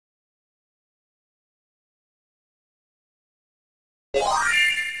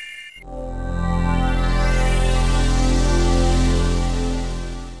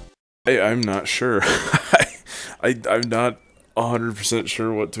I'm not sure. I'm not 100%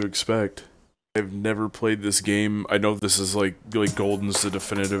 sure what to expect. I've never played this game. I know this is like Golden's the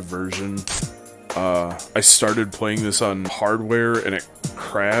definitive version. I started playing this on hardware and it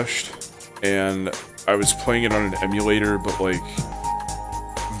crashed, and I was playing it on an emulator, but like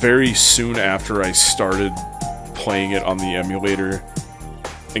very soon after I started playing it on the emulator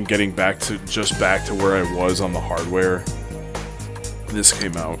and getting back to where I was on the hardware, this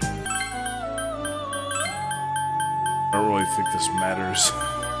came out. I don't really think this matters.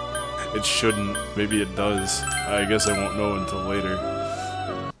 It shouldn't. Maybe it does. I guess I won't know until later.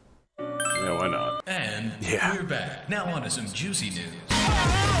 Yeah, why not? And we're back. Now on to some juicy news.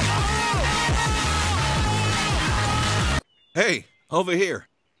 Hey, over here.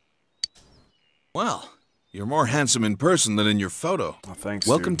 Well, you're more handsome in person than in your photo. Oh, thanks,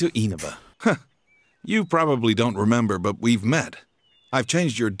 Welcome dude. to Inaba. Huh. You probably don't remember, but we've met. I've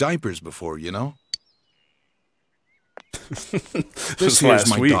changed your diapers before, you know? This here's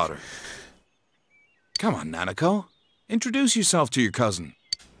my daughter. Come on, Nanako. Introduce yourself to your cousin.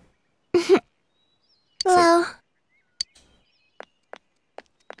 Hello.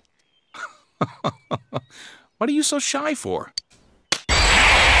 What are you so shy for?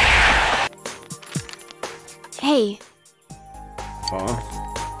 Hey. Huh?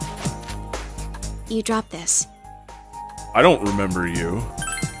 You dropped this. I don't remember you.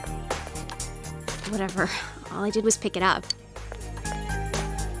 Whatever. All I did was pick it up.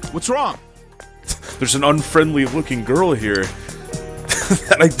 What's wrong? There's an unfriendly looking girl here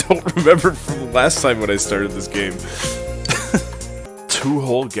that I don't remember from the last time when I started this game. 2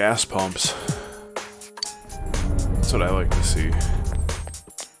 whole gas pumps. That's what I like to see.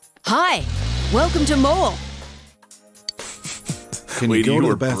 Hi, welcome to Mole. Can Lady, you go to you the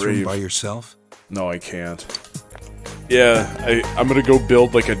are bathroom brave. by yourself? No, I can't. Yeah, I'm gonna go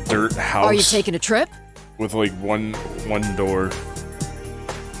build like a dirt house. Are you taking a trip? With like one door.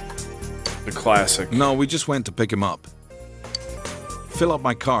 The classic. No, we just went to pick him up. Fill up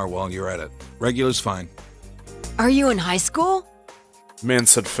my car while you're at it. Regular's fine. Are you in high school? Man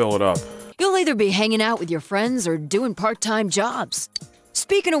said fill it up. You'll either be hanging out with your friends or doing part-time jobs.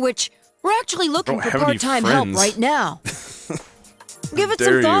 Speaking of which, we're actually looking Don't for have any part-time help friends. right now. Give it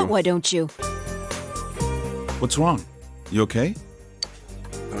dare some thought, you. why don't you? What's wrong? You okay?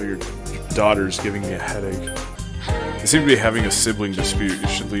 Oh, your daughter's giving me a headache. They seem to be having a sibling dispute. You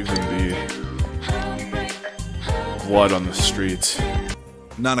should leave them be. Blood on the streets.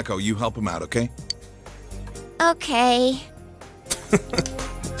 Nanako, you help him out, okay? Okay.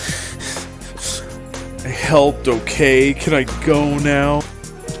 I helped, okay? Can I go now?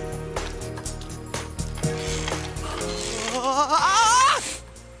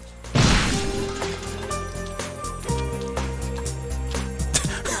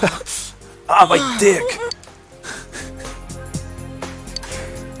 Ah, my dick!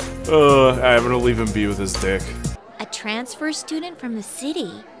 I'm gonna leave him be with his dick. A transfer student from the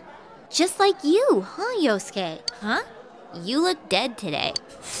city. Just like you, huh, Yosuke? Huh? You look dead today.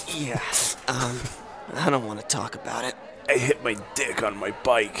 Yeah, I don't want to talk about it. I hit my dick on my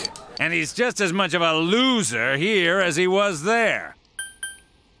bike. And he's just as much of a loser here as he was there.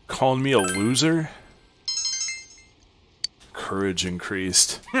 Calling me a loser? Courage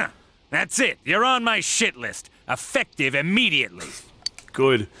increased. Huh. That's it. You're on my shit list. Effective immediately.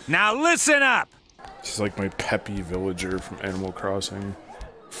 Good. Now listen up. She's like my peppy villager from Animal Crossing.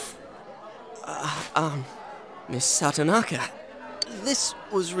 Miss Satonaka, this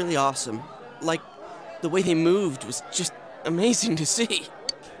was really awesome. Like, the way they moved was just amazing to see.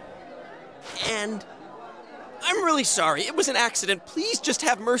 And I'm really sorry. It was an accident. Please just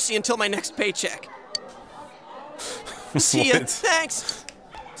have mercy until my next paycheck. See ya. What? Thanks.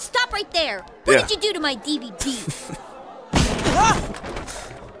 Stop right there! What Yeah. did you do to my DVD?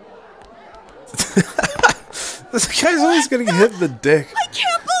 This guy's always getting hit in the dick. I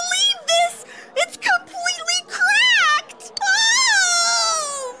can't believe this! It's completely cracked!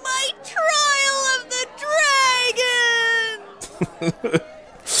 Oh! My trial of the dragon!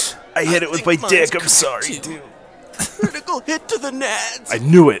 I hit it with my think dick, mine's I'm sorry, cracked, dude. Critical hit to the nads. I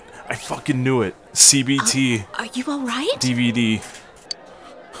knew it. I fucking knew it. CBT. Are you alright? DVD.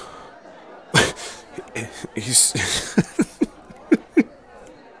 He's...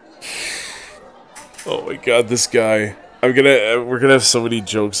 Oh my god, this guy. We're gonna have so many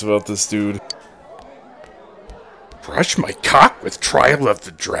jokes about this dude. Brush my cock with Trial of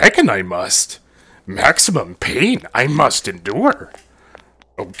the Dragon, I must. Maximum pain I must endure.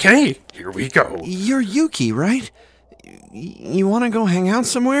 Okay, here we go. You're Yuki, right? You want to go hang out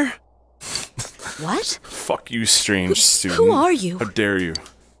somewhere? What? Fuck you, strange student. Who are you? How dare you?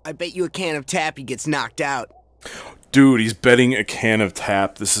 I bet you a can of Tappy gets knocked out. Dude, he's betting a can of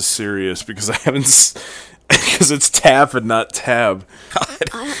Tap. This is serious because I haven't... Because it's Tap and not Tab.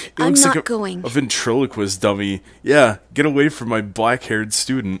 God, I'm not going. A ventriloquist dummy. Yeah, get away from my black-haired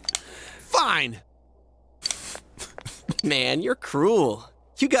student. Fine! Man, you're cruel.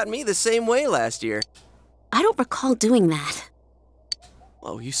 You got me the same way last year. I don't recall doing that.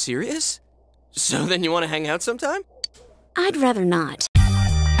 Oh, you serious? So then you want to hang out sometime? I'd rather not.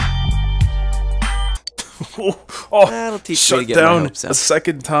 Oh, that'll teach shut me to get down my hopes up. a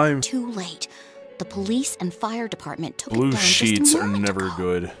second time. Too late. The police and fire department took Blue it down sheets just a are moment never ago.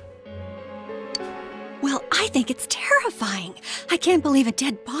 good. Well, I think it's terrifying. I can't believe a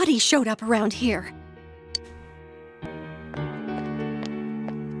dead body showed up around here.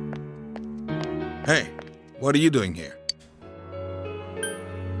 Hey, what are you doing here?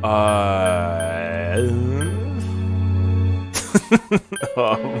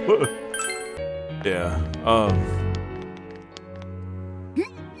 Yeah,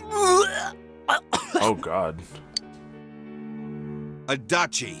 oh god.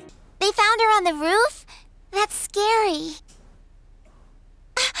 Adachi. They found her on the roof? That's scary.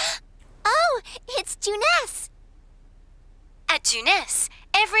 Oh, it's Juness. At Juness,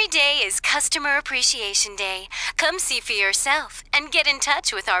 every day is Customer Appreciation Day. Come see for yourself and get in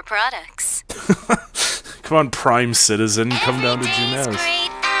touch with our products. Come on, Prime Citizen, come down to Every day's Juness.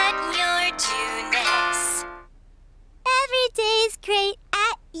 great at your Juness. Every day's great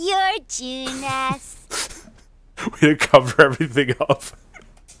at your Juness. Way to cover everything up.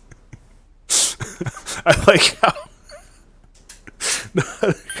 I like how...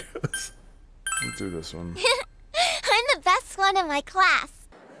 Let's do this one. I'm the best one in my class.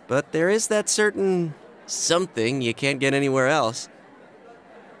 But there is that certain something you can't get anywhere else.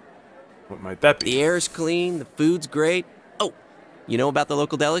 What might that be? The air's clean, the food's great. Oh, you know about the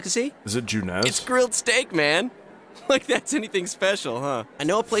local delicacy? Is it Juness? It's grilled steak, man. Like that's anything special, huh? I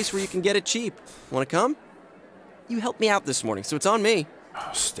know a place where you can get it cheap. Want to come? You helped me out this morning, so it's on me. Oh,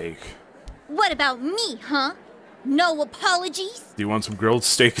 steak. What about me, huh? No apologies? Do you want some grilled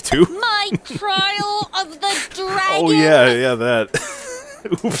steak too? My trial of the dragon? Oh yeah, that.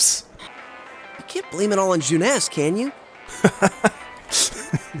 Oops. You can't blame it all on Juness, can you?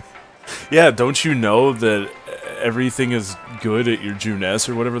 Yeah, don't you know that everything is good at your Juness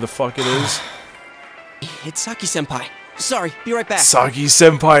or whatever the fuck it is? It's Saki-senpai. Sorry, be right back.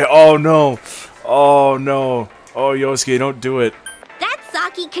 Saki-senpai, oh no. Oh no. Oh, Yosuke, don't do it. That's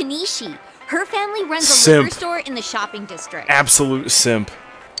Saki Kanishi. Her family runs a Simp. liquor store in the shopping district. Absolute simp.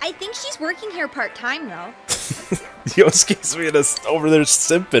 I think she's working here part-time, though. Yosuke's being over there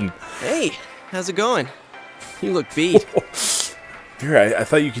simping. Hey, how's it going? You look beat. Here, I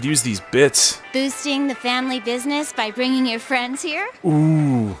thought you could use these bits. Boosting the family business by bringing your friends here?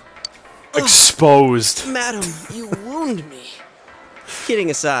 Ooh. Exposed. Madam, you wound me. Kidding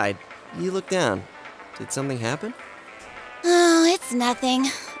aside, you look down. Did something happen? Oh, it's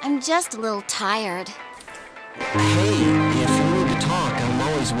nothing. I'm just a little tired. Hey, if you need to talk, I'm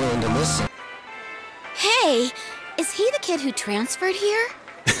always willing to listen. Hey, is he the kid who transferred here?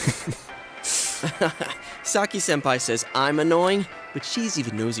 Saki-senpai says I'm annoying, but she's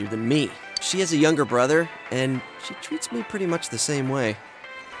even nosier than me. She has a younger brother, and she treats me pretty much the same way.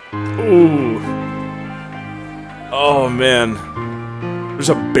 Ooh. Oh, man. There's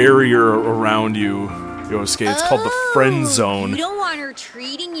a barrier around you, Yosuke. It's called the friend zone. You don't want her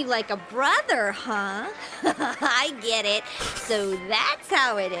treating you like a brother, huh? I get it. So that's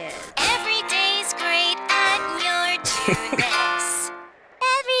how it is. Every day's great at your Juness.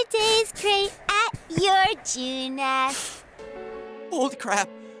 Every day's great at your Juness. Holy crap.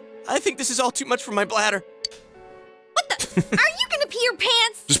 I think this is all too much for my bladder. What the? Are you gonna pee your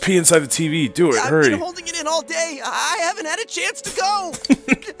pants? Just pee inside the TV. Do it. I've Hurry. been holding it in all day. I haven't had a chance to go.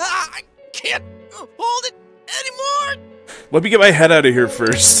 I can't hold it anymore. Let me get my head out of here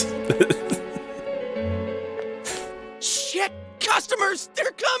first. Shit! Customers!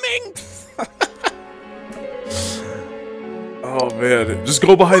 They're coming! Oh, man. Just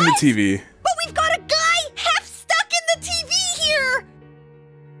go behind the TV. But we've got a guy half stuck in the TV here!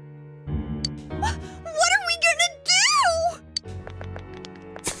 What are we gonna do?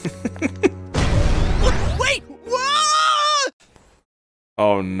 Wait! Whoa!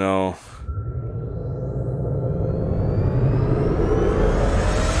 Oh, no.